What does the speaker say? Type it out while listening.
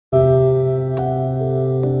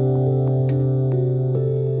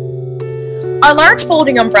Our large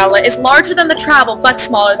folding umbrella is larger than the Travel but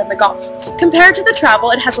smaller than the Golf. Compared to the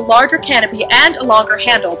Travel, it has a larger canopy and a longer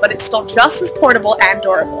handle, but it's still just as portable and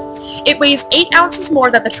durable. It weighs 8 ounces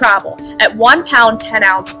more than the Travel, at 1 pound 10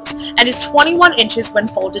 ounces, and is 21 inches when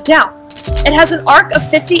folded down. It has an arc of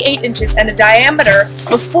 58 inches and a diameter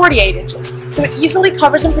of 48 inches, so it easily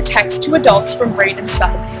covers and protects 2 adults from rain and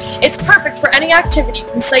sun. It's perfect for any activity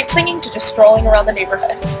from sightseeing to just strolling around the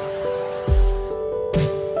neighborhood.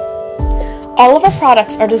 All of our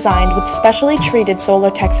products are designed with specially treated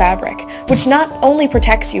Solartech fabric, which not only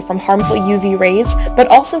protects you from harmful UV rays, but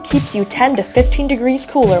also keeps you 10 to 15 degrees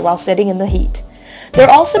cooler while sitting in the heat.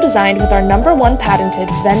 They're also designed with our #1 patented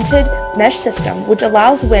vented mesh system, which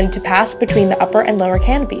allows wind to pass between the upper and lower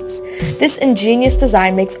canopies. This ingenious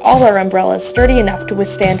design makes all our umbrellas sturdy enough to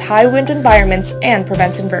withstand high wind environments and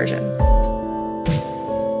prevents inversion.